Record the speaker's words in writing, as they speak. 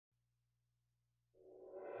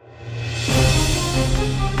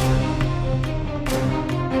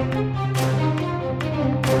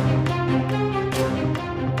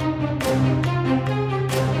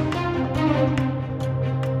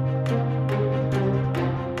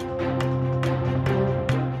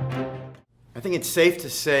think it's safe to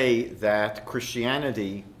say that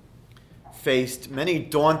Christianity faced many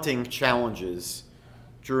daunting challenges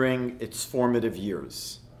during its formative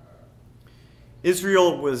years.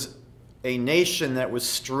 Israel was a nation that was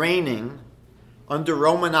straining under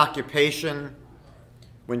Roman occupation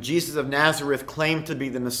when Jesus of Nazareth claimed to be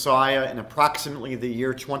the Messiah in approximately the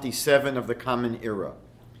year 27 of the Common Era.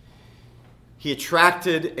 He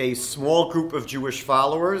attracted a small group of Jewish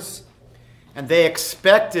followers, and they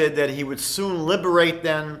expected that he would soon liberate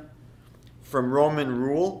them from Roman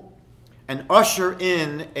rule and usher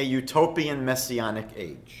in a utopian Messianic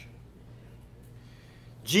age.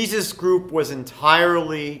 Jesus' group was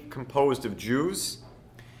entirely composed of Jews,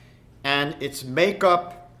 and its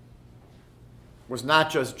makeup was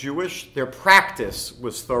not just Jewish, their practice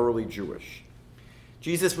was thoroughly Jewish.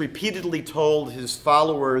 Jesus repeatedly told his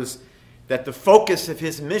followers that the focus of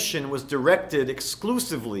his mission was directed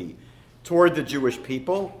exclusively toward the Jewish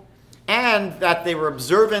people, and that their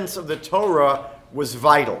observance of the Torah was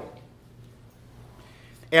vital.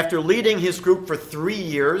 After leading his group for 3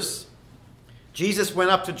 years, Jesus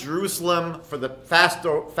went up to Jerusalem for the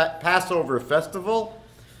Passover festival,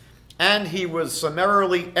 and he was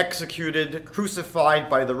summarily executed, crucified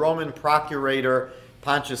by the Roman procurator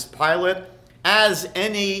Pontius Pilate, as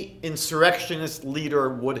any insurrectionist leader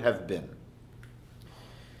would have been.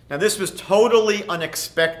 Now, this was totally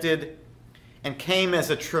unexpected and came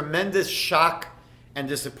as a tremendous shock and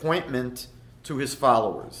disappointment to his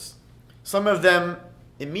followers. Some of them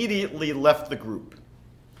immediately left the group.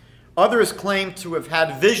 Others claimed to have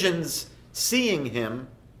had visions seeing him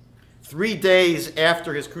 3 days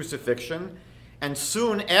after his crucifixion and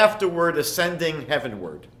soon afterward ascending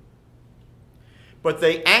heavenward. But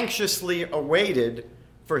they anxiously awaited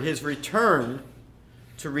for his return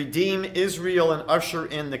to redeem Israel and usher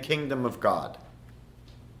in the kingdom of God.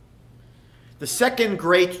 The second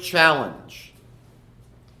great challenge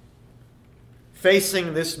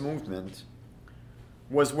facing this movement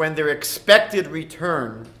was when their expected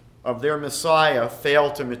return of their Messiah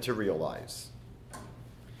failed to materialize.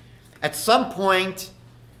 At some point,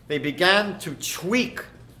 they began to tweak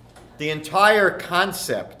the entire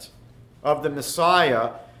concept of the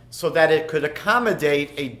Messiah so that it could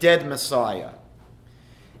accommodate a dead Messiah.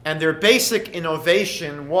 And their basic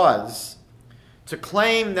innovation was to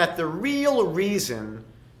claim that the real reason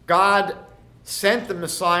God sent the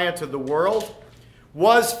Messiah to the world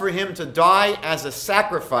was for him to die as a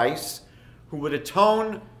sacrifice who would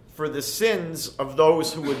atone for the sins of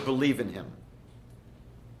those who would believe in him.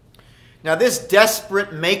 Now, this desperate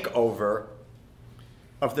makeover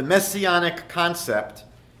of the Messianic concept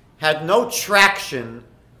had no traction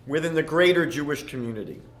within the greater Jewish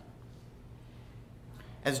community.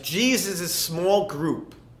 As Jesus' small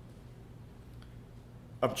group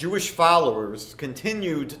of Jewish followers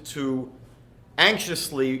continued to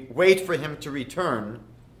anxiously wait for him to return,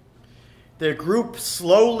 their group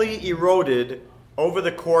slowly eroded over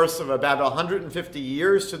the course of about 150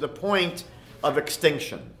 years to the point of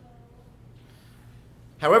extinction.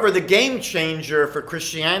 However, the game changer for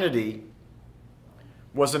Christianity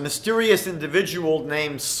was a mysterious individual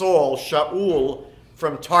named Saul, Shaul,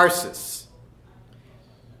 from Tarsus.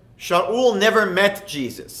 Shaul never met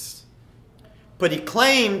Jesus, but he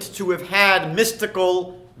claimed to have had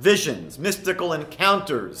mystical visions, mystical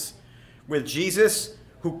encounters with Jesus,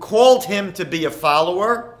 who called him to be a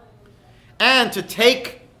follower and to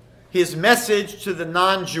take his message to the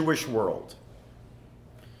non-Jewish world.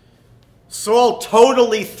 Saul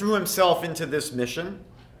totally threw himself into this mission.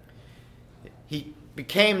 He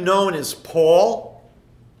became known as Paul,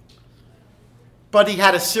 but he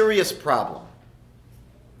had a serious problem.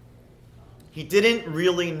 He didn't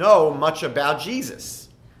really know much about Jesus.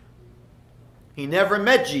 He never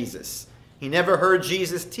met Jesus. He never heard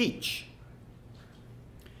Jesus teach.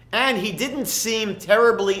 And he didn't seem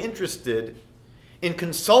terribly interested in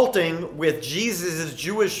consulting with Jesus'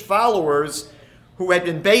 Jewish followers who had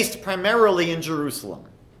been based primarily in Jerusalem.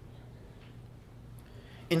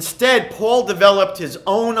 Instead, Paul developed his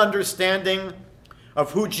own understanding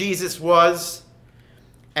of who Jesus was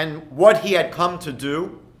and what he had come to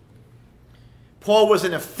do. Paul was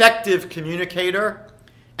an effective communicator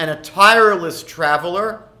and a tireless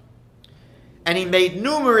traveler, and he made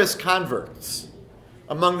numerous converts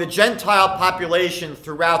among the Gentile population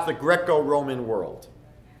throughout the Greco-Roman world.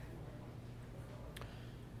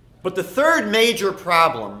 But the third major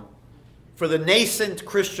problem for the nascent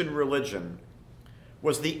Christian religion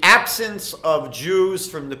was the absence of Jews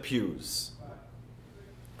from the pews.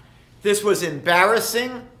 This was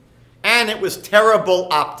embarrassing, and it was terrible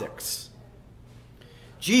optics.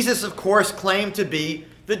 Jesus, of course, claimed to be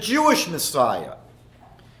the Jewish Messiah.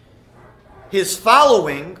 His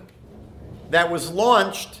following that was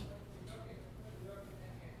launched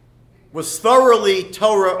was thoroughly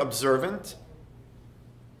Torah observant.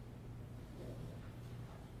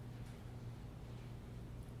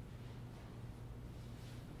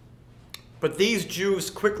 But these Jews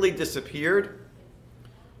quickly disappeared,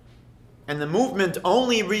 and the movement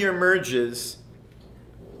only reemerges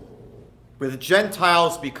with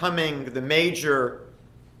Gentiles becoming the major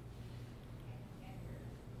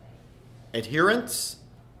adherents,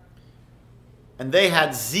 and they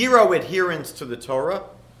had zero adherence to the Torah,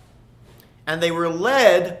 and they were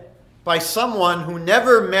led by someone who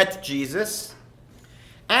never met Jesus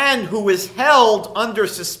and who was held under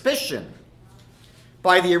suspicion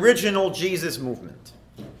by the original Jesus movement.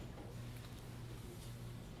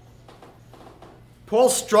 Paul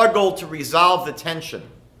struggled to resolve the tension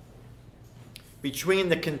between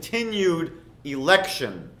the continued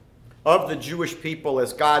election of the Jewish people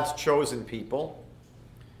as God's chosen people,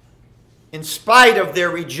 in spite of their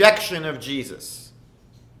rejection of Jesus.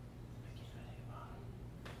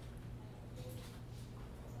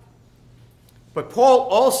 But Paul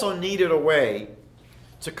also needed a way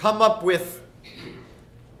to come up with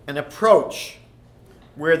an approach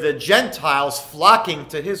where the Gentiles flocking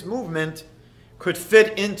to his movement could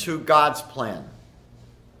fit into God's plan.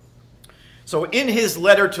 So in his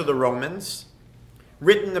letter to the Romans,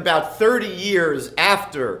 written about 30 years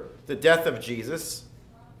after the death of Jesus,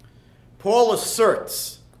 Paul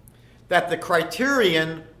asserts that the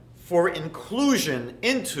criterion for inclusion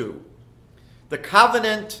into the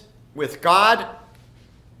covenant with God,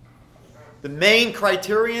 the main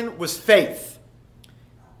criterion was faith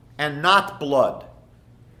and not blood.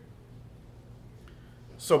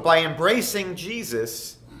 So by embracing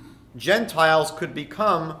Jesus, Gentiles could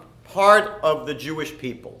become part of the Jewish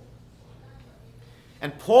people.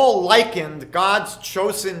 And Paul likened God's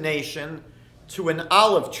chosen nation to an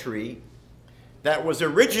olive tree that was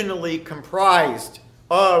originally comprised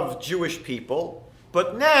of Jewish people,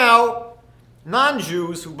 but now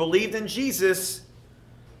non-Jews who believed in Jesus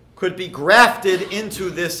could be grafted into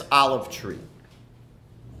this olive tree.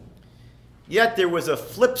 Yet there was a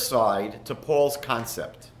flip side to Paul's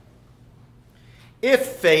concept. If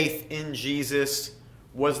faith in Jesus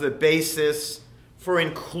was the basis for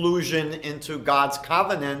inclusion into God's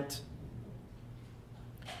covenant,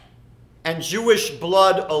 and Jewish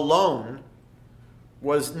blood alone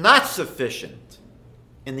was not sufficient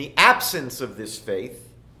in the absence of this faith,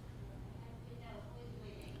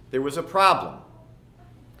 there was a problem.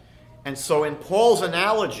 And so in Paul's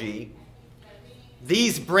analogy,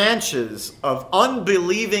 these branches of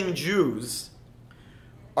unbelieving Jews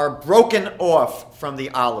are broken off from the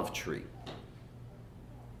olive tree.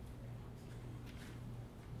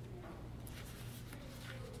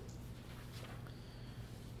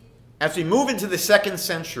 As we move into the 2nd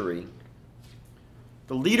century,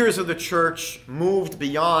 the leaders of the church moved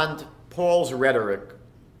beyond Paul's rhetoric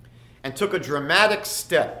and took a dramatic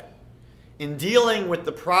step in dealing with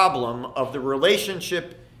the problem of the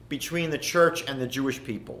relationship between the church and the Jewish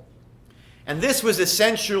people. And this was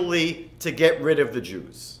essentially to get rid of the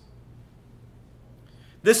Jews.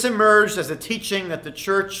 This emerged as a teaching that the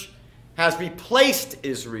church has replaced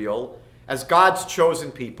Israel as God's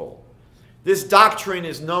chosen people. This doctrine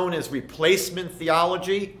is known as replacement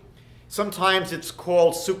theology. Sometimes it's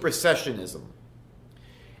called supersessionism.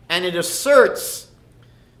 And it asserts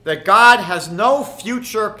that God has no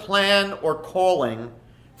future plan or calling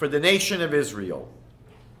for the nation of Israel.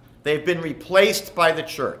 They've been replaced by the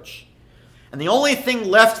church. And the only thing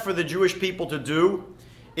left for the Jewish people to do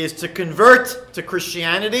is to convert to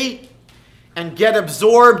Christianity and get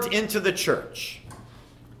absorbed into the church.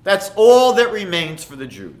 That's all that remains for the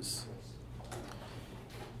Jews.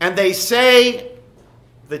 And they say,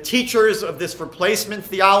 the teachers of this replacement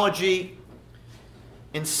theology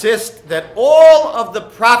insist that all of the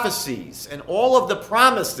prophecies and all of the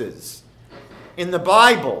promises in the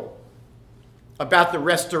Bible about the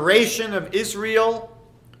restoration of Israel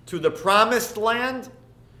to the promised land,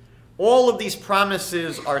 all of these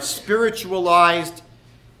promises are spiritualized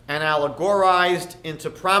and allegorized into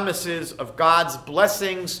promises of God's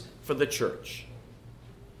blessings for the church.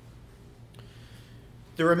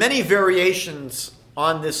 There are many variations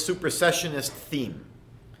on this supersessionist theme.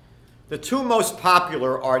 The two most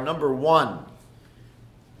popular are, number one,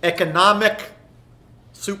 economic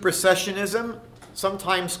supersessionism,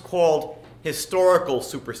 sometimes called historical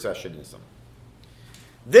supersessionism.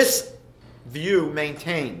 This view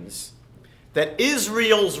maintains that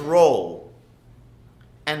Israel's role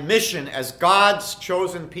and mission as God's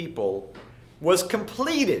chosen people was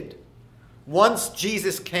completed once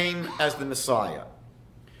Jesus came as the Messiah.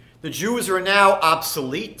 The Jews are now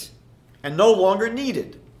obsolete and no longer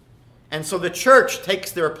needed. And so the church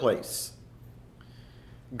takes their place.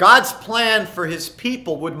 God's plan for his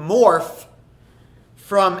people would morph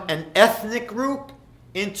from an ethnic group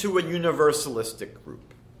into a universalistic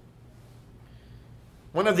group.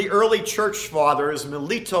 One of the early church fathers,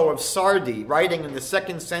 Melito of Sardi, writing in the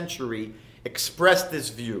 2nd century, expressed this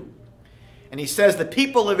view. And he says, the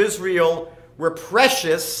people of Israel were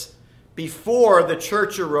precious before the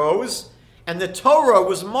church arose, and the Torah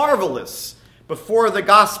was marvelous before the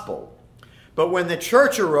gospel. But when the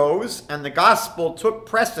church arose and the gospel took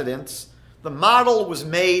precedence, the model was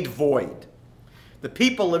made void. The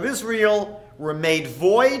people of Israel were made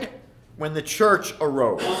void when the church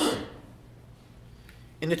arose.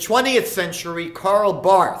 In the 20th century, Karl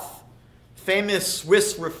Barth, famous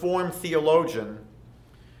Swiss Reformed theologian,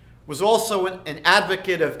 was also an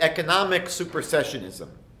advocate of economic supersessionism.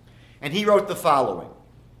 And he wrote the following: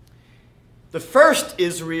 the first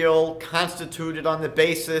Israel constituted on the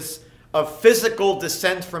basis of physical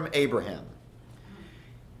descent from Abraham.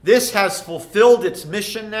 This has fulfilled its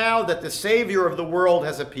mission now that the Savior of the world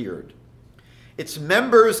has appeared. Its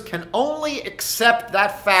members can only accept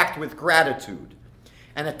that fact with gratitude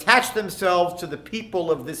and attach themselves to the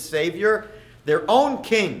people of this Savior, their own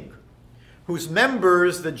King, whose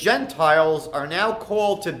members the Gentiles are now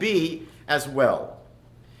called to be as well.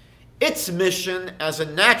 Its mission as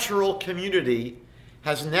a natural community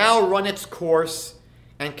has now run its course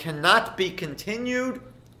and cannot be continued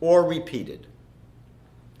or repeated.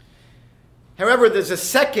 However, there's a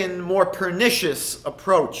second, more pernicious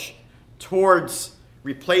approach towards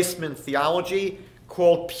replacement theology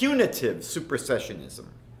called punitive supersessionism.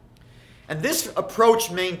 And this approach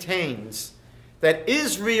maintains that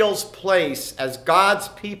Israel's place as God's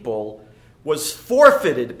people was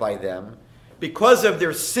forfeited by them because of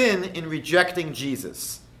their sin in rejecting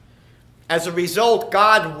Jesus. As a result,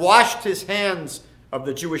 God washed his hands of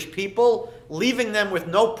the Jewish people, leaving them with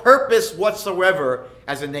no purpose whatsoever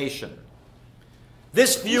as a nation.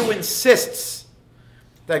 This view insists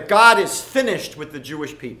that God is finished with the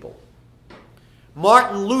Jewish people.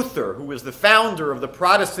 Martin Luther, who was the founder of the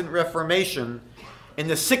Protestant Reformation in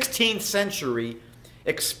the 16th century,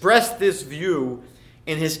 expressed this view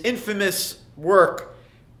in his infamous work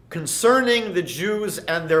Concerning the Jews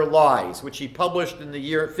and Their Lies, which he published in the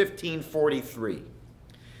year 1543.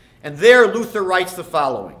 And there Luther writes the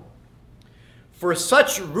following: for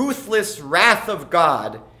such ruthless wrath of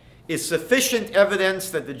God is sufficient evidence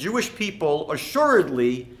that the Jewish people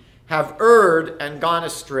assuredly have erred and gone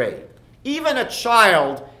astray. Even a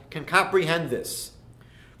child can comprehend this.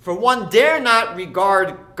 For one dare not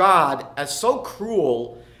regard God as so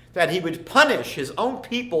cruel that he would punish his own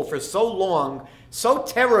people for so long, so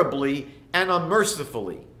terribly and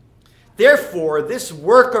unmercifully. Therefore, this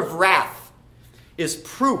work of wrath is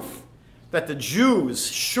proof that the Jews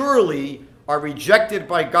surely are rejected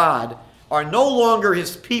by God, are no longer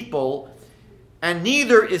his people, and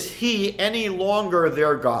neither is he any longer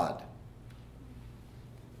their God.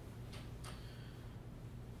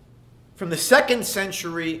 From the 2nd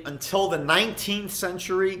century until the 19th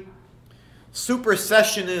century,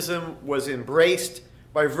 supersessionism was embraced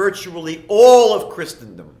by virtually all of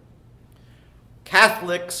Christendom.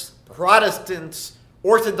 Catholics, Protestants,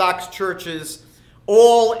 Orthodox churches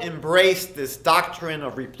all embraced this doctrine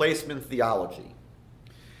of replacement theology.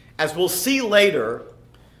 As we'll see later,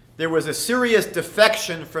 there was a serious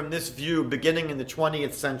defection from this view beginning in the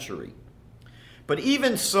 20th century. But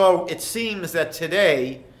even so, it seems that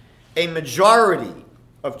today, a majority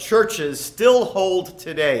of churches still hold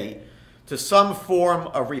today to some form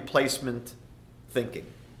of replacement thinking.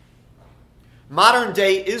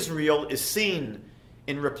 Modern-day Israel is seen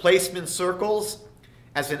in replacement circles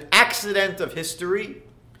as an accident of history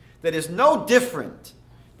that is no different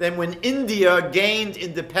than when India gained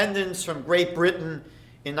independence from Great Britain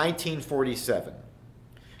in 1947.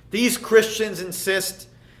 These Christians insist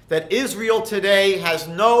that Israel today has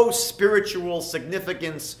no spiritual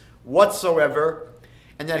significance whatsoever,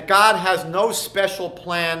 and that God has no special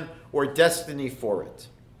plan or destiny for it.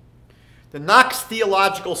 The Knox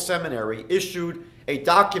Theological Seminary issued a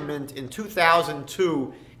document in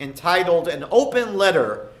 2002 entitled An Open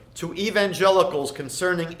Letter to Evangelicals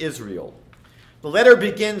Concerning Israel. The letter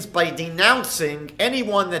begins by denouncing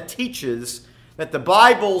anyone that teaches that the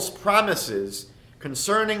Bible's promises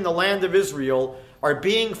concerning the land of Israel are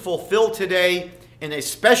being fulfilled today in a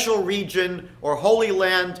special region or holy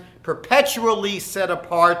land perpetually set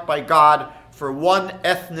apart by God for one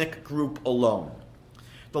ethnic group alone.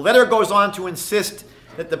 The letter goes on to insist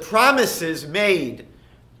that the promises made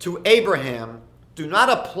to Abraham do not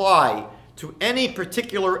apply to any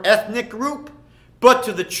particular ethnic group, but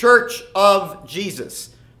to the Church of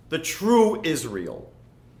Jesus, the true Israel.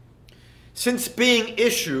 Since being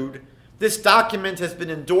issued, this document has been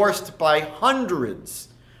endorsed by hundreds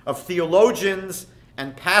of theologians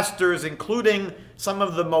and pastors, including some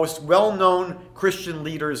of the most well-known Christian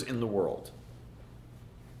leaders in the world.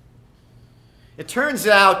 It turns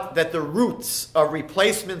out that the roots of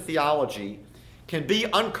replacement theology can be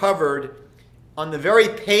uncovered on the very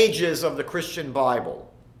pages of the Christian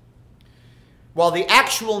Bible. While the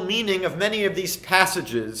actual meaning of many of these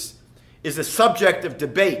passages is a subject of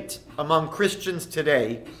debate among Christians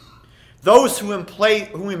today, those who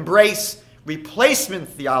embrace replacement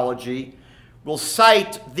theology will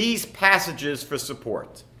cite these passages for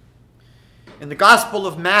support. In the Gospel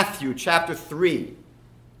of Matthew, chapter 3,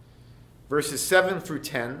 verses 7 through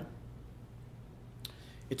 10,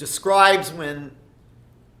 it describes when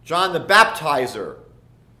John the Baptizer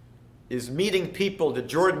is meeting people at the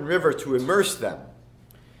Jordan River to immerse them,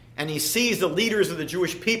 and he sees the leaders of the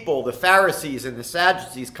Jewish people, the Pharisees and the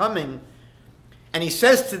Sadducees, coming, and he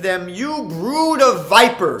says to them, "You brood of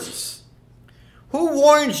vipers! Who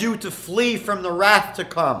warns you to flee from the wrath to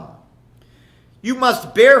come? You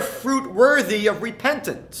must bear fruit worthy of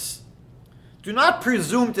repentance. Do not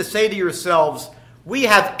presume to say to yourselves, 'We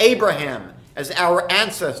have Abraham as our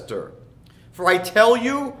ancestor.' For I tell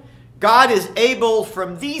you, God is able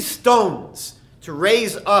from these stones to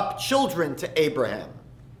raise up children to Abraham.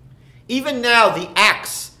 Even now the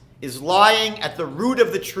axe is lying at the root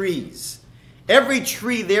of the trees. Every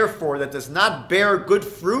tree, therefore, that does not bear good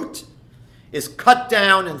fruit is cut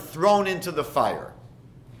down and thrown into the fire."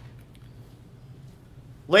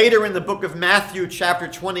 Later in the book of Matthew, chapter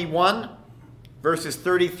 21, verses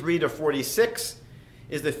 33 to 46,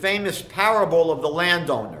 is the famous parable of the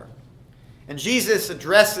landowner. And Jesus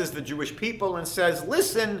addresses the Jewish people and says,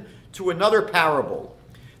 "Listen to another parable.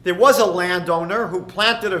 There was a landowner who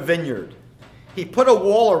planted a vineyard. He put a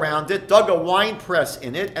wall around it, dug a wine press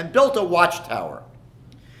in it, and built a watchtower.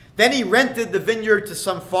 Then he rented the vineyard to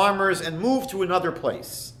some farmers and moved to another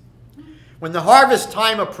place. When the harvest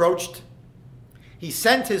time approached, he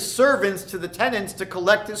sent his servants to the tenants to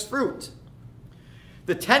collect his fruit.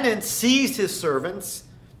 The tenants seized his servants.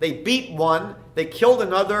 They beat one, they killed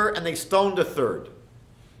another, and they stoned a third.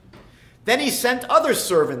 Then he sent other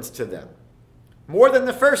servants to them, more than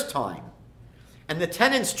the first time, and the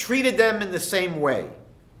tenants treated them in the same way.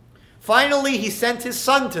 Finally, he sent his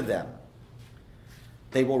son to them.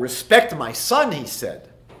 'They will respect my son,' he said.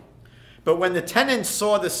 But when the tenants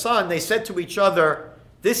saw the son, they said to each other,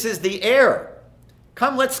 'This is the heir.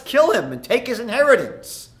 Come, let's kill him and take his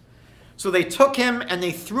inheritance.' So they took him and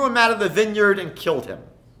they threw him out of the vineyard and killed him."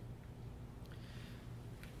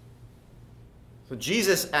 So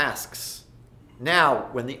Jesus asks, now,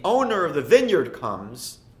 when the owner of the vineyard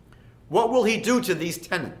comes, what will he do to these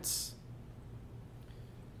tenants?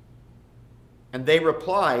 And they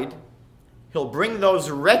replied, "He'll bring those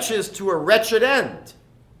wretches to a wretched end,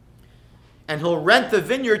 and he'll rent the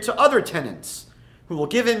vineyard to other tenants, who will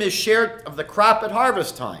give him his share of the crop at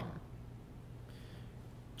harvest time."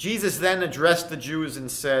 Jesus then addressed the Jews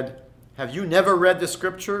and said, "Have you never read the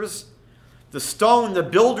scriptures? The stone the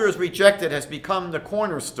builders rejected has become the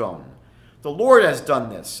cornerstone. The Lord has done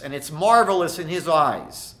this, and it's marvelous in his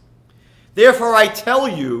eyes. Therefore I tell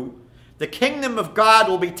you, the kingdom of God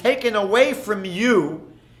will be taken away from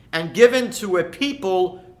you and given to a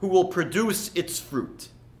people who will produce its fruit."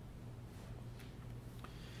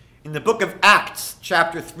 In the book of Acts,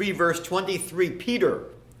 chapter 3, verse 23, Peter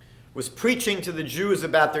was preaching to the Jews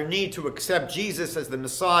about their need to accept Jesus as the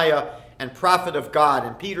Messiah and prophet of God.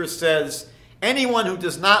 And Peter says, "Anyone who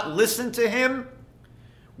does not listen to him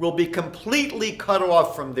will be completely cut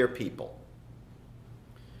off from their people."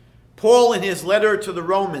 Paul, in his letter to the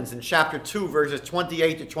Romans in chapter 2, verses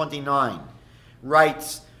 28 to 29,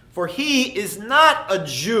 writes, "For he is not a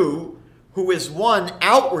Jew who is one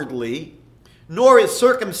outwardly, nor is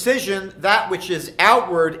circumcision that which is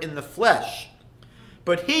outward in the flesh,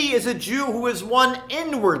 but he is a Jew who is one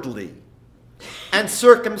inwardly, and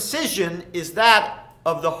circumcision is that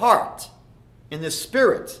of the heart, in the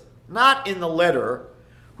spirit, not in the letter,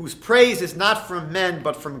 whose praise is not from men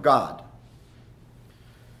but from God."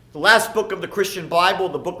 The last book of the Christian Bible,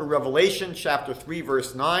 the book of Revelation, chapter 3,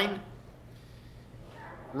 verse 9,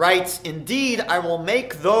 writes, "Indeed, I will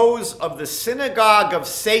make those of the synagogue of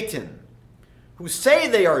Satan, who say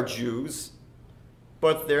they are Jews,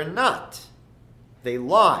 but they're not. They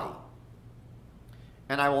lie.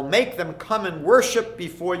 And I will make them come and worship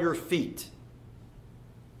before your feet."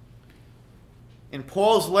 In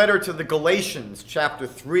Paul's letter to the Galatians, chapter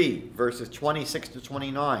 3, verses 26 to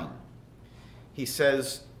 29, he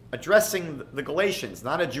says, addressing the Galatians,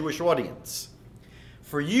 not a Jewish audience,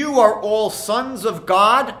 "For you are all sons of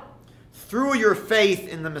God through your faith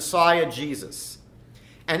in the Messiah Jesus.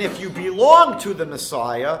 And if you belong to the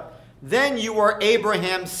Messiah, then you are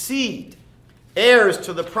Abraham's seed, heirs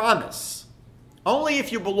to the promise." Only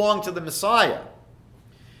if you belong to the Messiah.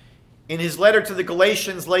 In his letter to the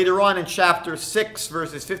Galatians later on in chapter 6,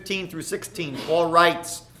 verses 15 through 16, Paul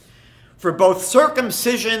writes, "For both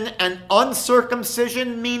circumcision and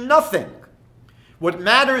uncircumcision mean nothing. What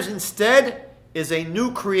matters instead is a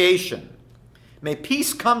new creation. May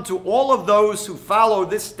peace come to all of those who follow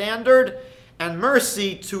this standard, and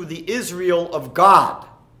mercy to the Israel of God."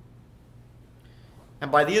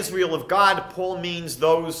 And by the Israel of God, Paul means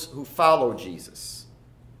those who follow Jesus.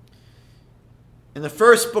 In the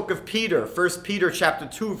first book of Peter, 1 Peter chapter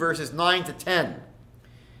 2, verses 9 to 10,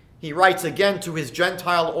 he writes again to his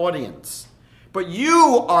Gentile audience, "But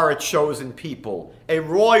you are a chosen people, a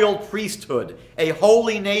royal priesthood, a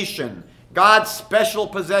holy nation, God's special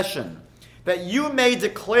possession, that you may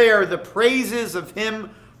declare the praises of him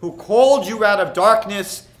who called you out of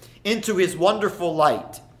darkness into his wonderful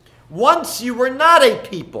light. Once you were not a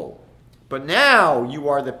people, but now you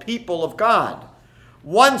are the people of God.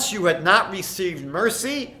 Once you had not received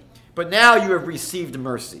mercy, but now you have received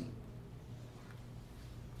mercy."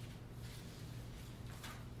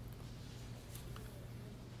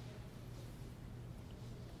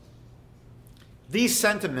 These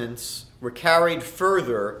sentiments were carried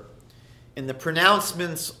further in the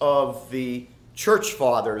pronouncements of the church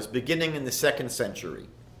fathers beginning in the 2nd century.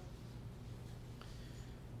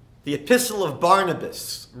 The Epistle of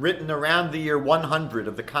Barnabas, written around the year 100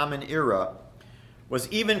 of the Common Era, was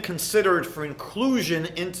even considered for inclusion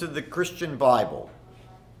into the Christian Bible.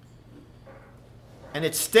 And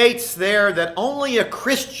it states there that only a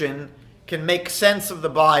Christian can make sense of the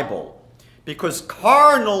Bible, because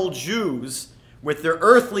carnal Jews, with their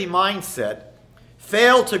earthly mindset,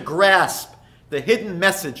 fail to grasp the hidden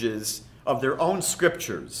messages of their own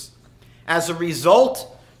scriptures. As a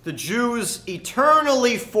result, the Jews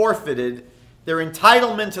eternally forfeited their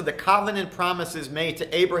entitlement to the covenant promises made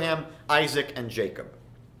to Abraham, Isaac, and Jacob.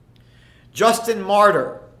 Justin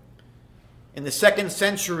Martyr, in the 2nd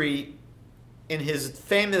century, in his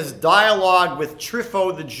famous dialogue with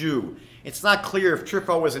Trypho the Jew, it's not clear if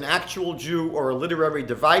Trypho was an actual Jew or a literary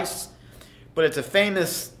device, but it's a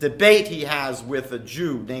famous debate he has with a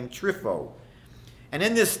Jew named Trypho. And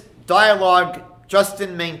in this dialogue,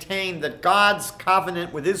 Justin maintained that God's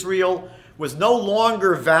covenant with Israel was no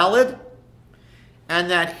longer valid, and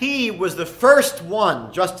that he was the first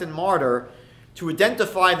one, Justin Martyr, to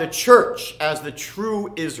identify the church as the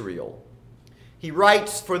true Israel. He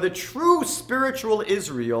writes, "For the true spiritual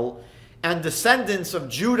Israel and descendants of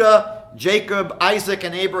Judah, Jacob, Isaac,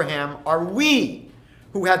 and Abraham are we,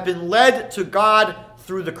 who have been led to God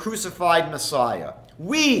through the crucified Messiah.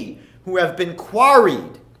 We, who have been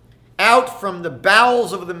quarried out from the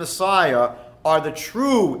bowels of the Messiah, are the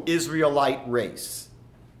true Israelite race."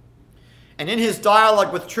 And in his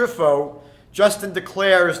dialogue with Trypho, Justin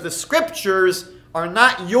declares, "The scriptures are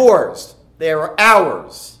not yours, they are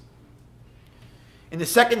ours." In the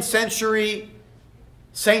 2nd century,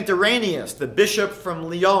 Saint Irenaeus, the bishop from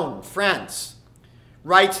Lyon, France,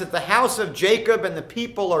 writes that the house of Jacob and the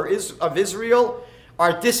people of Israel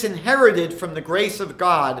are disinherited from the grace of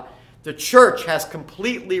God. The church has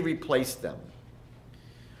completely replaced them.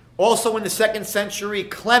 Also in the 2nd century,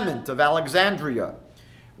 Clement of Alexandria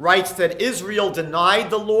writes that Israel denied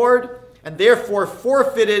the Lord and therefore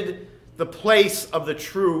forfeited the place of the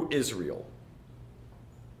true Israel.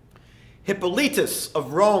 Hippolytus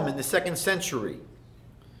of Rome in the 2nd century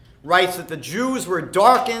writes that the Jews were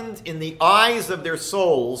darkened in the eyes of their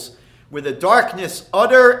souls with a darkness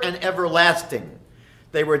utter and everlasting.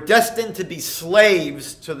 They were destined to be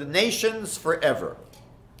slaves to the nations forever.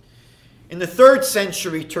 In the 3rd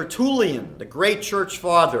century, Tertullian, the great church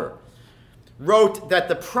father, wrote that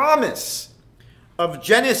the promise of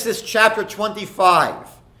Genesis chapter 25,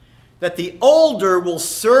 that the older will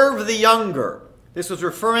serve the younger. This was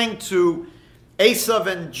referring to Esau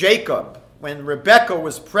and Jacob. When Rebekah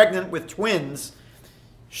was pregnant with twins,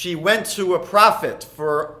 she went to a prophet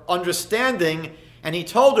for understanding, and he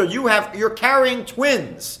told her, you're carrying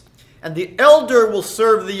twins, and the elder will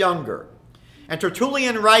serve the younger. And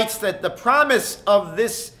Tertullian writes that the promise of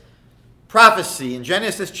this prophecy in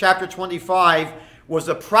Genesis chapter 25 was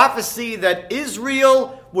a prophecy that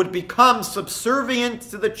Israel would become subservient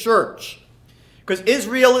to the church. Because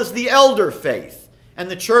Israel is the elder faith, and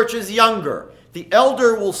the church is younger. The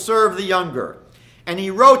elder will serve the younger. And he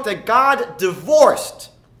wrote that God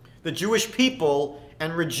divorced the Jewish people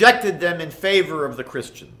and rejected them in favor of the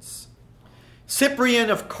Christians. Cyprian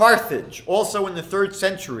of Carthage, also in the 3rd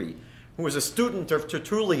century, who was a student of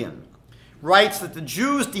Tertullian, writes that the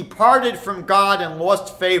Jews departed from God and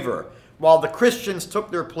lost favor, while the Christians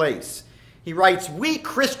took their place. He writes, "We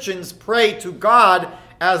Christians pray to God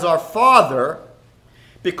as our Father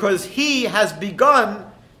because he has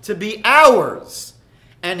begun to be ours,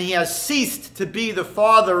 and he has ceased to be the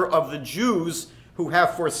father of the Jews who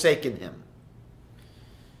have forsaken him."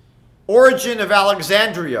 Origen of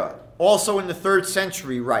Alexandria, also in the 3rd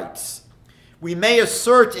century, writes, "We may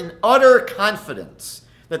assert in utter confidence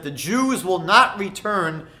that the Jews will not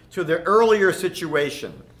return to their earlier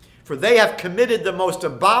situation, for they have committed the most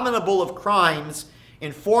abominable of crimes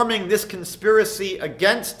in forming this conspiracy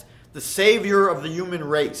against the Savior of the human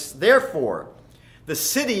race. Therefore, the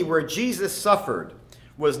city where Jesus suffered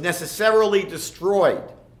was necessarily destroyed.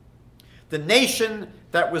 The nation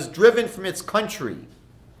that was driven from its country,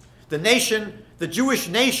 the Jewish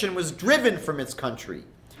nation was driven from its country,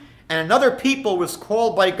 and another people was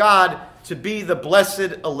called by God to be the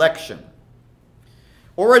blessed election."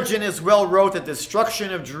 Origen as well wrote that the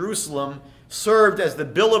destruction of Jerusalem served as the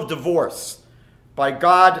bill of divorce by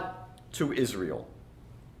God to Israel.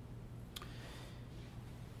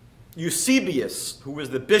 Eusebius, who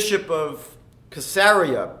was the bishop of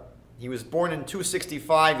Caesarea, he was born in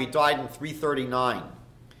 265, he died in 339.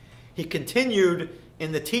 He continued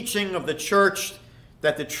in the teaching of the church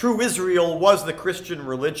that the true Israel was the Christian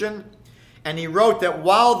religion, and he wrote that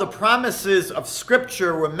while the promises of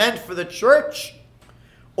Scripture were meant for the church,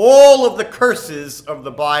 all of the curses of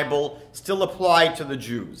the Bible still applied to the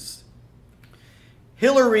Jews.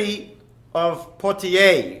 Hilary of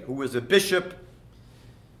Poitiers, who was a bishop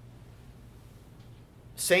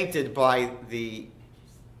sainted by the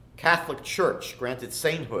Catholic Church, granted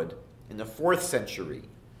sainthood in the 4th century,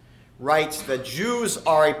 writes that Jews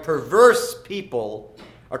are a perverse people,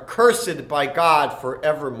 accursed by God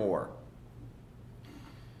forevermore.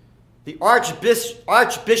 The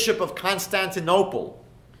Archbishop of Constantinople,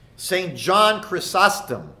 St. John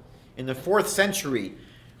Chrysostom, in the 4th century,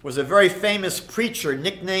 was a very famous preacher,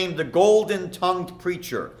 nicknamed the Golden-Tongued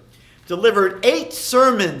Preacher, delivered 8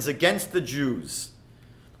 sermons against the Jews.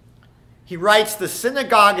 He writes, "The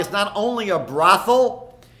synagogue is not only a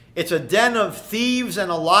brothel, it's a den of thieves and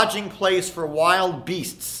a lodging place for wild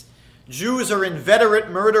beasts. Jews are inveterate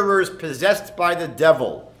murderers possessed by the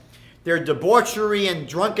devil. Their debauchery and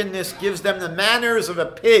drunkenness gives them the manners of a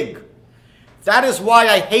pig. That is why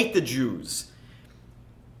I hate the Jews.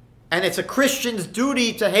 And it's a Christian's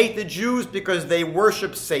duty to hate the Jews because they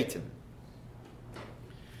worship Satan."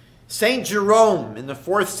 St. Jerome in the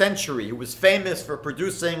 4th century, who was famous for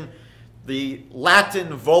producing the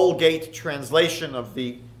Latin Vulgate translation of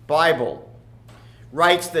the Bible,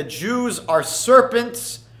 writes that Jews are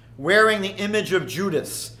serpents wearing the image of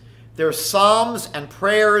Judas. Their psalms and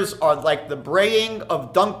prayers are like the braying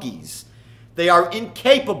of donkeys. They are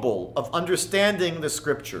incapable of understanding the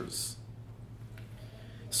Scriptures.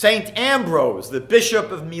 St. Ambrose, the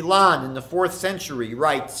Bishop of Milan in the 4th century,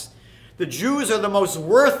 writes, "The Jews are the most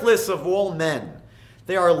worthless of all men.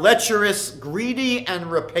 They are lecherous, greedy,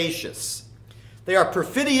 and rapacious. They are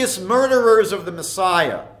perfidious murderers of the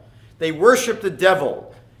Messiah. They worship the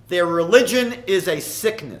devil. Their religion is a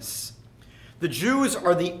sickness. The Jews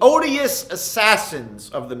are the odious assassins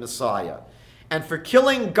of the Messiah. And for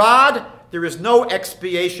killing God, there is no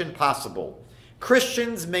expiation possible.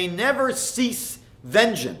 Christians may never cease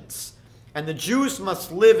vengeance, and the Jews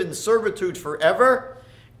must live in servitude forever.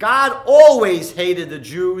 God always hated the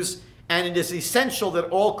Jews, and it is essential that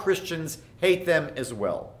all Christians hate them as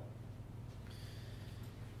well."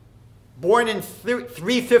 Born in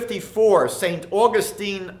 354, St.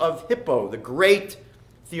 Augustine of Hippo, the great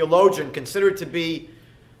theologian, considered to be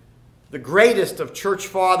the greatest of church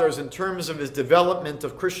fathers in terms of his development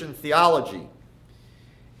of Christian theology,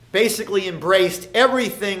 basically embraced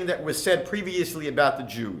everything that was said previously about the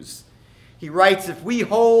Jews. He writes, "If we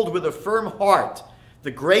hold with a firm heart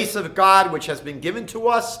the grace of God which has been given to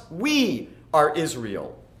us, we are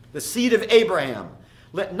Israel, the seed of Abraham.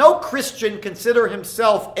 Let no Christian consider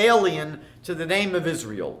himself alien to the name of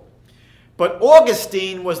Israel." But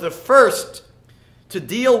Augustine was the first to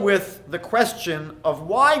deal with the question of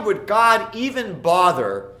why would God even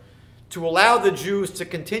bother to allow the Jews to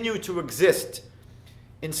continue to exist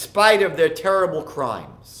in spite of their terrible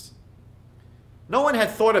crimes. No one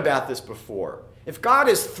had thought about this before. If God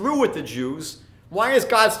is through with the Jews, why is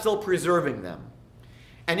God still preserving them?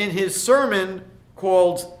 And in his sermon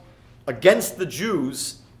called Against the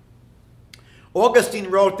Jews, Augustine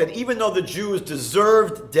wrote that even though the Jews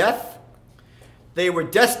deserved death, they were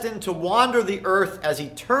destined to wander the earth as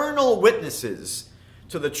eternal witnesses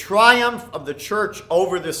to the triumph of the church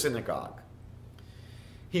over the synagogue.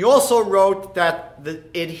 He also wrote that the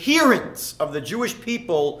adherence of the Jewish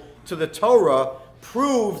people to the Torah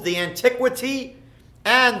proved the antiquity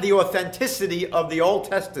and the authenticity of the Old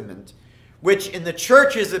Testament, which in the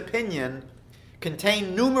church's opinion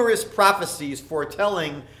contained numerous prophecies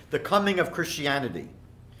foretelling the coming of Christianity.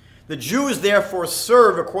 The Jews therefore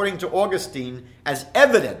serve, according to Augustine, as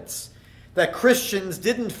evidence that Christians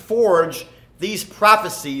didn't forge these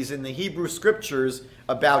prophecies in the Hebrew scriptures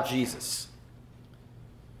about Jesus.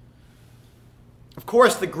 Of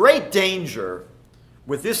course, the great danger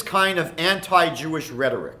with this kind of anti-Jewish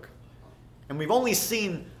rhetoric, and we've only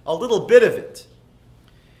seen a little bit of it,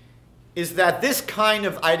 is that this kind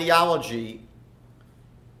of ideology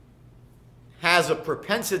has a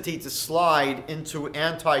propensity to slide into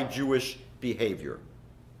anti-Jewish behavior.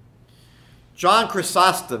 John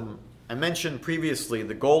Chrysostom, I mentioned previously,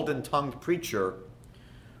 the golden-tongued preacher,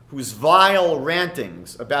 whose vile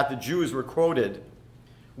rantings about the Jews were quoted,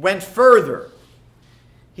 went further.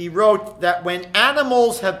 He wrote that when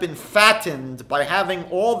animals have been fattened by having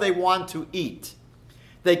all they want to eat,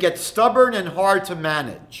 they get stubborn and hard to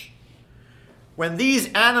manage. When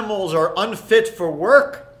these animals are unfit for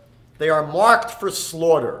work, they are marked for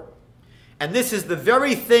slaughter. And this is the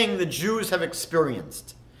very thing the Jews have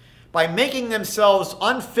experienced. By making themselves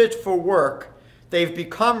unfit for work, they've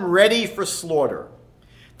become ready for slaughter.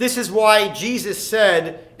 This is why Jesus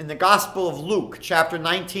said in the Gospel of Luke, chapter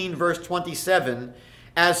 19, verse 27,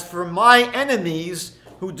 "As for my enemies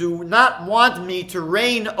who do not want me to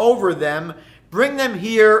reign over them, bring them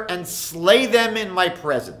here and slay them in my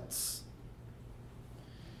presence."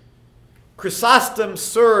 Chrysostom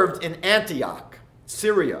served in Antioch,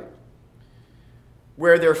 Syria,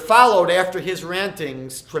 where there followed, after his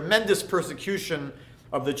rantings, tremendous persecution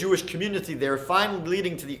of the Jewish community there, finally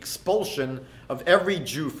leading to the expulsion of every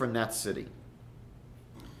Jew from that city.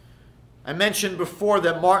 I mentioned before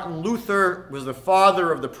that Martin Luther was the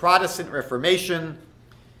father of the Protestant Reformation,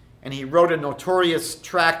 and he wrote a notorious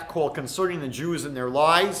tract called Concerning the Jews and Their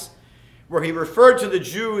Lies, where he referred to the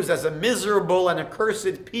Jews as a miserable and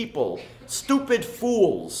accursed people, stupid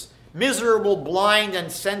fools, miserable, blind, and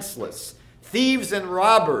senseless, thieves and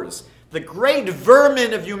robbers, the great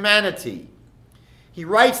vermin of humanity. He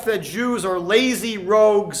writes that Jews are lazy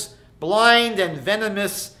rogues, blind and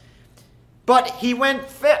venomous, but he went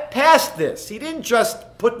past this. He didn't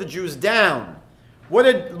just put the Jews down. What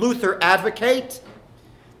did Luther advocate?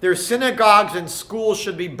 Their synagogues and schools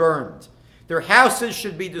should be burned. Their houses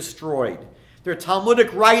should be destroyed. Their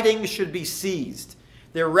Talmudic writings should be seized.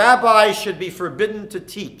 Their rabbis should be forbidden to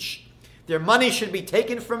teach. Their money should be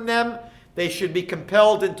taken from them. They should be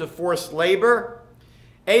compelled into forced labor.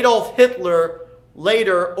 Adolf Hitler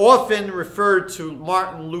later often referred to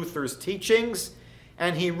Martin Luther's teachings,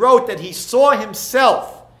 and he wrote that he saw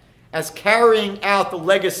himself as carrying out the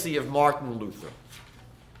legacy of Martin Luther.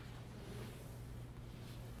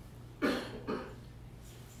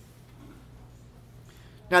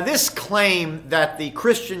 Now, this claim that the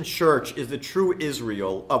Christian church is the true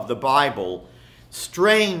Israel of the Bible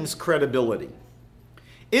strains credibility.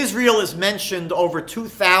 Israel is mentioned over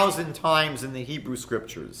 2,000 times in the Hebrew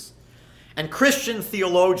Scriptures, and Christian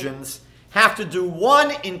theologians have to do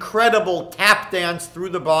one incredible tap dance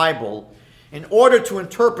through the Bible in order to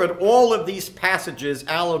interpret all of these passages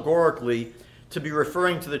allegorically to be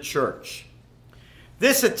referring to the church.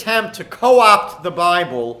 This attempt to co-opt the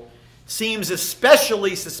Bible seems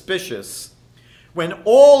especially suspicious when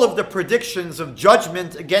all of the predictions of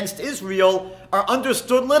judgment against Israel are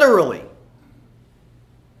understood literally.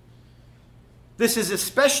 This is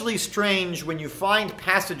especially strange when you find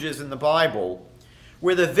passages in the Bible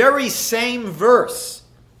where the very same verse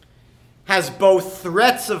has both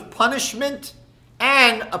threats of punishment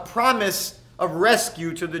and a promise of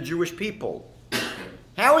rescue to the Jewish people.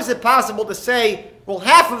 How is it possible to say, well,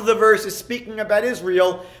 half of the verse is speaking about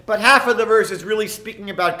Israel, but half of the verse is really speaking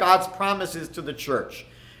about God's promises to the church?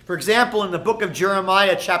 For example, in the book of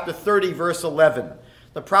Jeremiah, chapter 30, verse 11,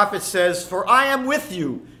 the prophet says, "For I am with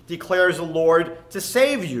you, declares the Lord, to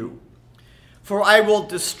save you. For I will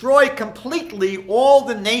destroy completely all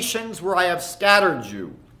the nations where I have scattered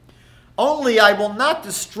you. Only I will not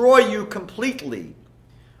destroy you completely.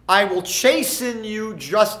 I will chasten you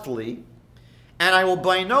justly, and I will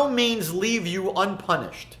by no means leave you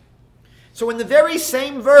unpunished." So in the very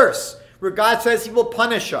same verse where God says he will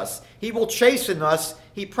punish us, he will chasten us,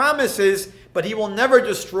 he promises, but he will never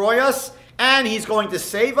destroy us, and he's going to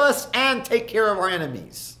save us and take care of our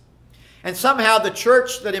enemies. And somehow the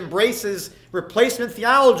church that embraces replacement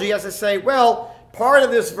theology has to say, well, part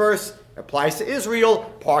of this verse applies to Israel,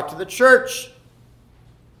 part to the church.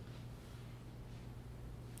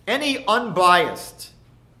 Any unbiased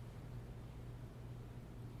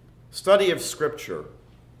study of Scripture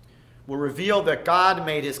will reveal that God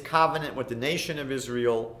made his covenant with the nation of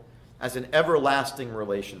Israel as an everlasting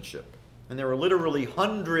relationship. And there are literally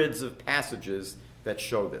hundreds of passages that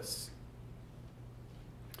show this.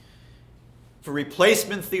 For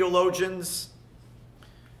replacement theologians,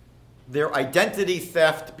 their identity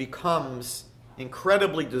theft becomes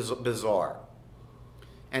incredibly bizarre.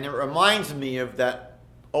 And it reminds me of that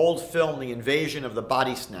old film, The Invasion of the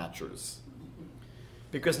Body Snatchers.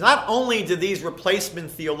 Because not only do these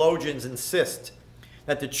replacement theologians insist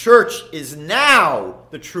that the church is now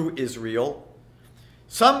the true Israel,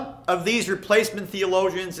 some of these replacement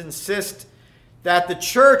theologians insist that the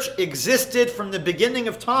church existed from the beginning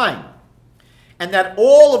of time, and that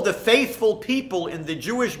all of the faithful people in the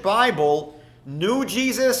Jewish Bible knew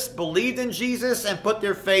Jesus, believed in Jesus, and put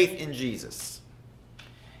their faith in Jesus.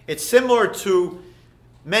 It's similar to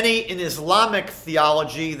many in Islamic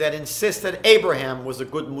theology that insist that Abraham was a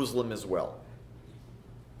good Muslim as well.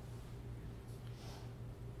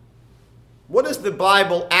 What does the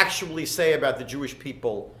Bible actually say about the Jewish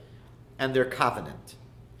people and their covenant?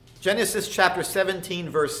 Genesis chapter 17,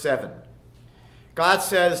 verse 7. God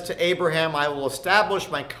says to Abraham, I will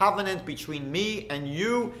establish my covenant between me and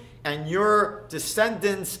you and your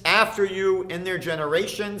descendants after you in their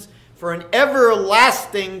generations for an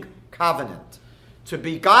everlasting covenant, to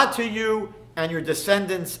be God to you and your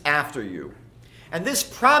descendants after you. And this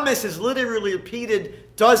promise is literally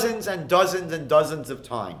repeated dozens and dozens and dozens of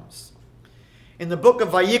times. In the book of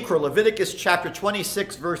Vayikra, Leviticus chapter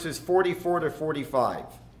 26, verses 44 to 45,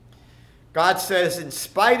 God says, in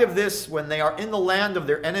spite of this, when they are in the land of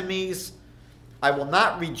their enemies, I will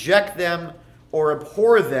not reject them or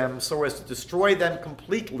abhor them so as to destroy them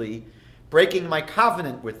completely, breaking my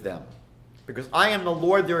covenant with them, because I am the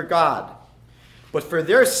Lord their God. But for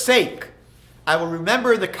their sake, I will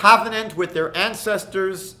remember the covenant with their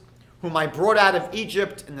ancestors, whom I brought out of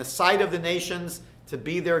Egypt in the sight of the nations, to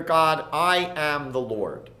be their God. I am the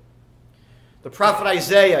Lord. The prophet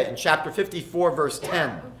Isaiah in chapter 54, verse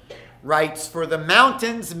 10, writes, for the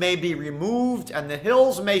mountains may be removed and the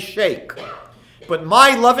hills may shake, but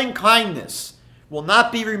my loving kindness will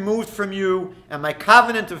not be removed from you, and my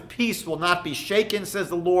covenant of peace will not be shaken, says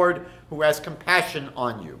the Lord, who has compassion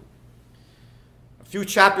on you. A few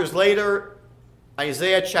chapters later,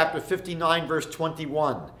 Isaiah chapter 59, verse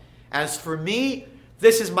 21, as for me,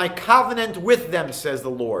 this is my covenant with them, says the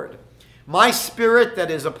Lord. My spirit that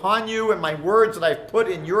is upon you and my words that I've put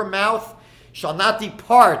in your mouth shall not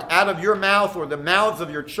depart out of your mouth or the mouths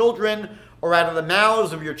of your children or out of the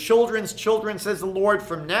mouths of your children's children, says the Lord,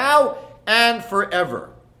 from now and forever.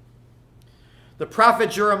 The prophet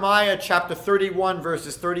Jeremiah chapter 31,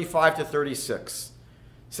 verses 35 to 36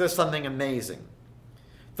 says something amazing.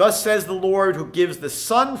 Thus says the Lord, who gives the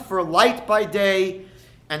sun for light by day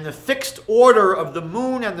and the fixed order of the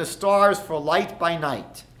moon and the stars for light by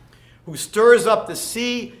night, who stirs up the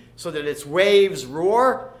sea so that its waves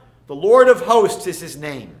roar. The Lord of hosts is his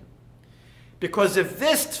name. Because if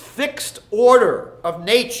this fixed order of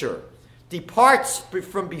nature departs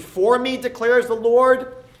from before me, declares the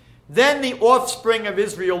Lord, then the offspring of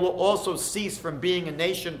Israel will also cease from being a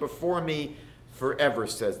nation before me forever,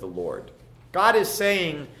 says the Lord. God is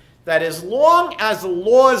saying that as long as the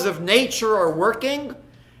laws of nature are working,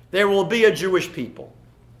 there will be a Jewish people.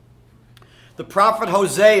 The prophet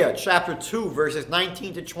Hosea, chapter 2, verses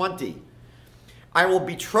 19 to 20. I will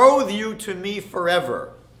betroth you to me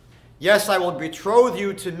forever. Yes, I will betroth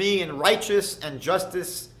you to me in righteousness and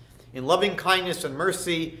justice, in loving kindness and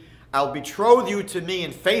mercy. I'll betroth you to me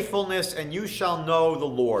in faithfulness, and you shall know the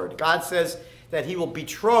Lord. God says that he will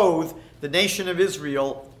betroth the nation of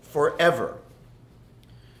Israel forever.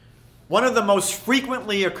 One of the most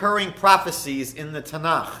frequently occurring prophecies in the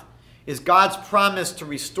Tanakh is God's promise to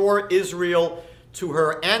restore Israel to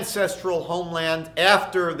her ancestral homeland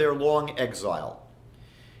after their long exile.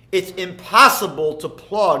 It's impossible to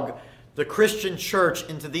plug the Christian church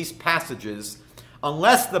into these passages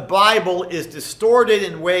unless the Bible is distorted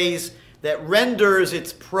in ways that renders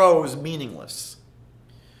its prose meaningless.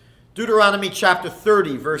 Deuteronomy chapter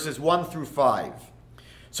 30, verses 1 through 5.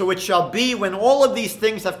 So it shall be when all of these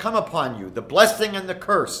things have come upon you, the blessing and the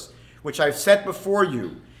curse, which I've set before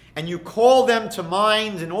you, and you call them to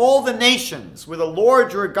mind in all the nations where the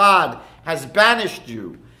Lord your God has banished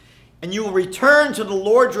you, and you will return to the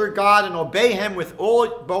Lord your God and obey him with all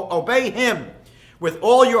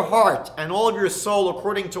your heart and all of your soul,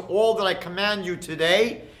 according to all that I command you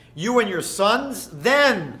today, you and your sons,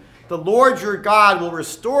 then the Lord your God will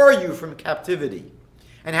restore you from captivity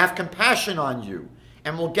and have compassion on you,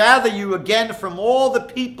 and will gather you again from all the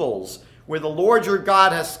peoples where the Lord your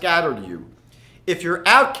God has scattered you. If your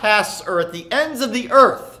outcasts are at the ends of the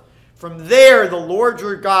earth, from there the Lord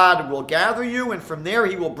your God will gather you, and from there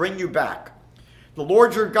he will bring you back. The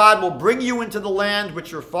Lord your God will bring you into the land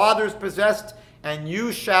which your fathers possessed, and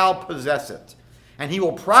you shall possess it. And he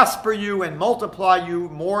will prosper you and multiply you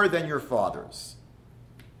more than your fathers.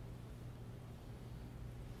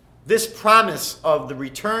 This promise of the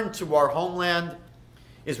return to our homeland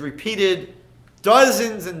is repeated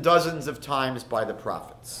dozens and dozens of times by the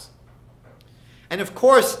prophets. And of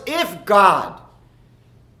course, if God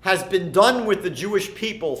has been done with the Jewish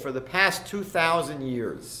people for the past 2,000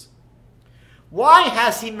 years, why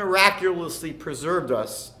has he miraculously preserved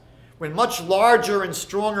us when much larger and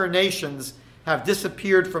stronger nations have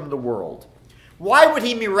disappeared from the world? Why would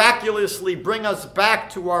he miraculously bring us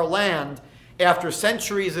back to our land after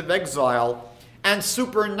centuries of exile and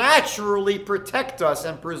supernaturally protect us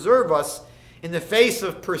and preserve us in the face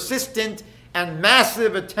of persistent and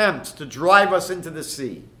massive attempts to drive us into the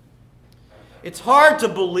sea? It's hard to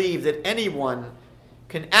believe that anyone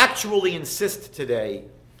can actually insist today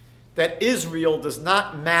that Israel does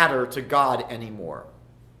not matter to God anymore.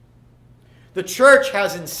 The church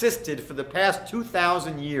has insisted for the past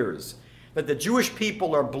 2,000 years that the Jewish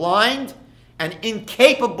people are blind and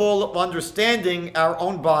incapable of understanding our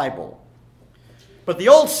own Bible. But the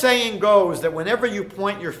old saying goes that whenever you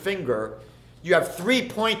point your finger, you have three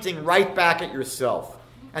pointing right back at yourself.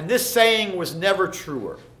 And this saying was never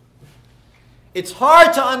truer. It's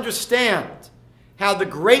hard to understand how the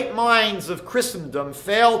great minds of Christendom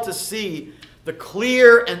fail to see the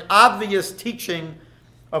clear and obvious teaching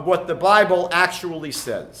of what the Bible actually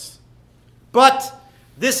says. But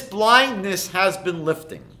this blindness has been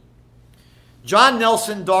lifting. John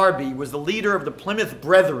Nelson Darby was the leader of the Plymouth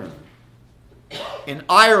Brethren in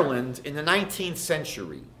Ireland in the 19th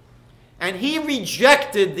century. And he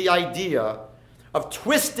rejected the idea of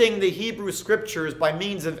twisting the Hebrew Scriptures by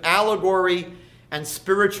means of allegory and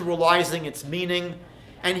spiritualizing its meaning.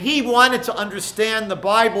 And he wanted to understand the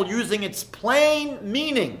Bible using its plain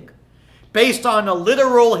meaning based on a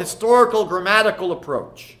literal, historical, grammatical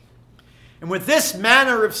approach. And with this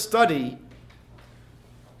manner of study,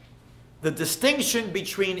 the distinction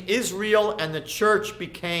between Israel and the church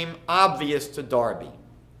became obvious to Darby.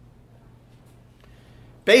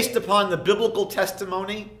 Based upon the biblical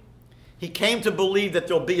testimony, he came to believe that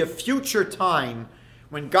there'll be a future time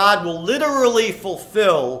when God will literally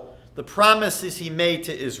fulfill the promises he made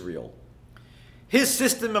to Israel. His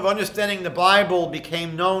system of understanding the Bible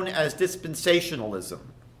became known as dispensationalism.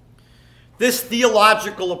 This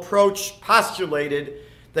theological approach postulated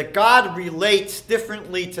that God relates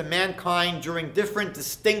differently to mankind during different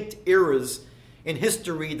distinct eras in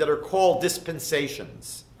history that are called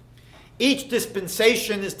dispensations. Each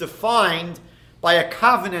dispensation is defined by a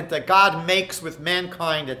covenant that God makes with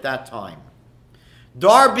mankind at that time.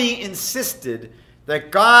 Darby insisted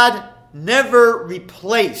that God never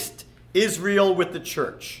replaced Israel with the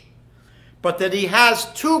church, but that he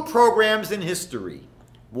has two programs in history,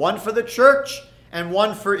 one for the church and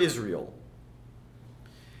one for Israel.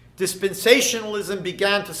 Dispensationalism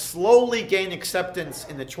began to slowly gain acceptance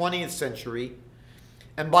in the 20th century,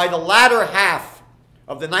 and by the latter half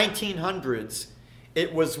of the 1900s,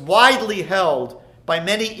 it was widely held by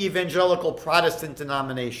many evangelical Protestant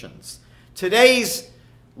denominations. Today's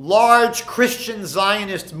large Christian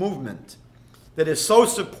Zionist movement that is so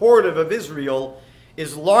supportive of Israel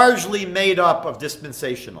is largely made up of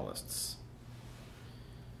dispensationalists.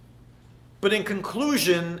 But in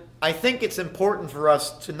conclusion, I think it's important for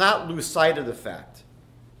us to not lose sight of the fact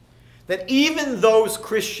that even those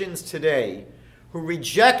Christians today who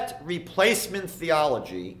reject replacement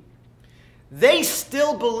theology, they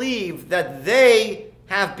still believe that they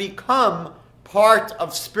have become part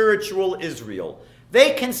of spiritual Israel.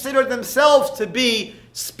 They consider themselves to be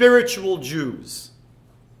spiritual Jews.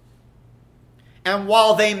 And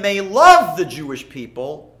while they may love the Jewish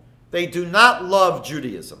people, they do not love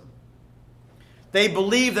Judaism. They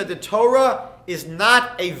believe that the Torah is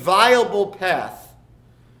not a viable path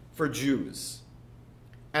for Jews,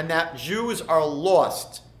 and that Jews are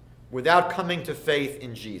lost without coming to faith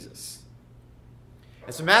in Jesus.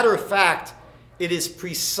 As a matter of fact, it is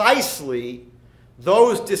precisely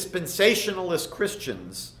those dispensationalist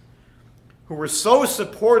Christians who were so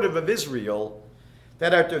supportive of Israel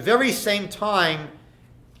that at the very same time,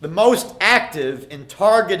 the most active in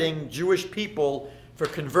targeting Jewish people for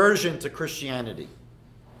conversion to Christianity.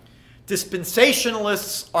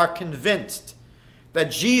 Dispensationalists are convinced that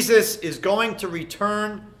Jesus is going to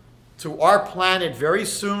return to our planet very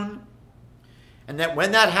soon, and that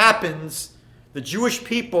when that happens, the Jewish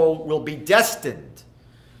people will be destined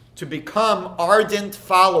to become ardent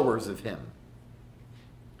followers of him.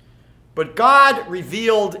 But God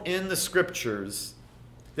revealed in the scriptures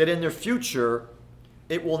that in the future,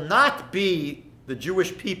 it will not be the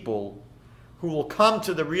Jewish people who will come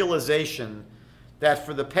to the realization that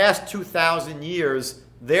for the past 2,000 years,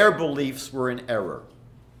 their beliefs were in error.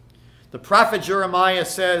 The prophet Jeremiah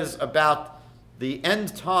says about the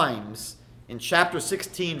end times in chapter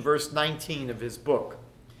 16, verse 19 of his book,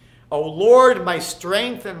 "O Lord, my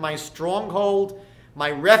strength and my stronghold,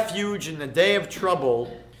 my refuge in the day of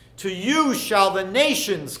trouble, to you shall the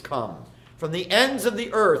nations come from the ends of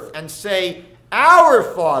the earth and say, our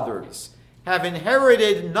fathers have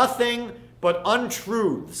inherited nothing but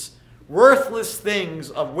untruths, worthless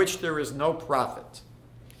things of which there is no profit."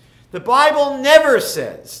 The Bible never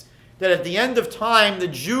says that at the end of time the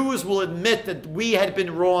Jews will admit that we had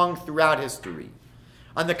been wrong throughout history.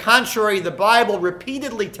 On the contrary, the Bible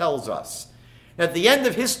repeatedly tells us that at the end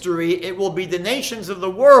of history it will be the nations of the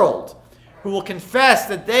world who will confess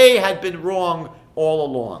that they had been wrong all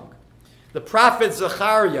along. The prophet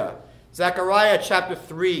Zechariah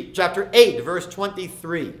chapter 8, verse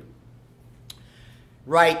 23,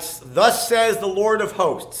 writes, "Thus says the Lord of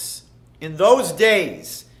hosts, in those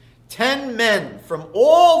days 10 men from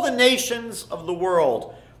all the nations of the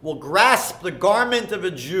world will grasp the garment of a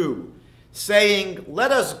Jew, saying, let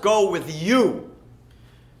us go with you,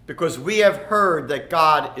 because we have heard that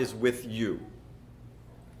God is with you."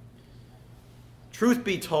 Truth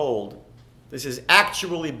be told, this is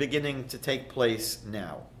actually beginning to take place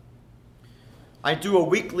now. I do a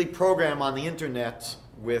weekly program on the internet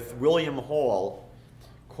with William Hall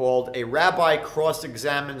called "A Rabbi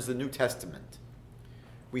Cross-Examines the New Testament."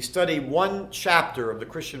 We study one chapter of the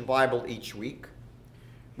Christian Bible each week.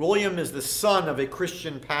 William is the son of a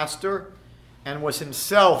Christian pastor and was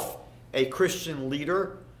himself a Christian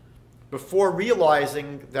leader before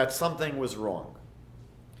realizing that something was wrong.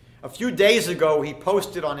 A few days ago, he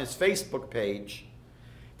posted on his Facebook page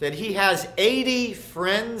that he has 80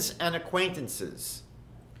 friends and acquaintances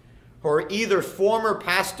who are either former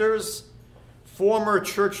pastors, former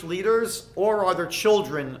church leaders, or are the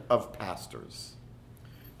children of pastors.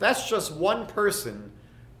 That's just one person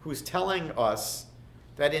who's telling us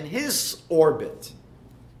that in his orbit,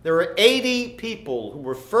 there are 80 people who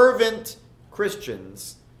were fervent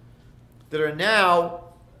Christians that are now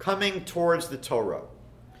coming towards the Torah,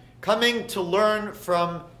 coming to learn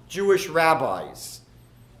from Jewish rabbis.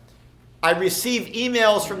 I receive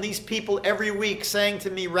emails from these people every week saying to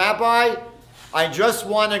me, "Rabbi, I just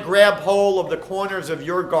want to grab hold of the corners of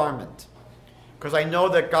your garment because I know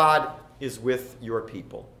that God is with your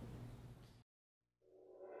people."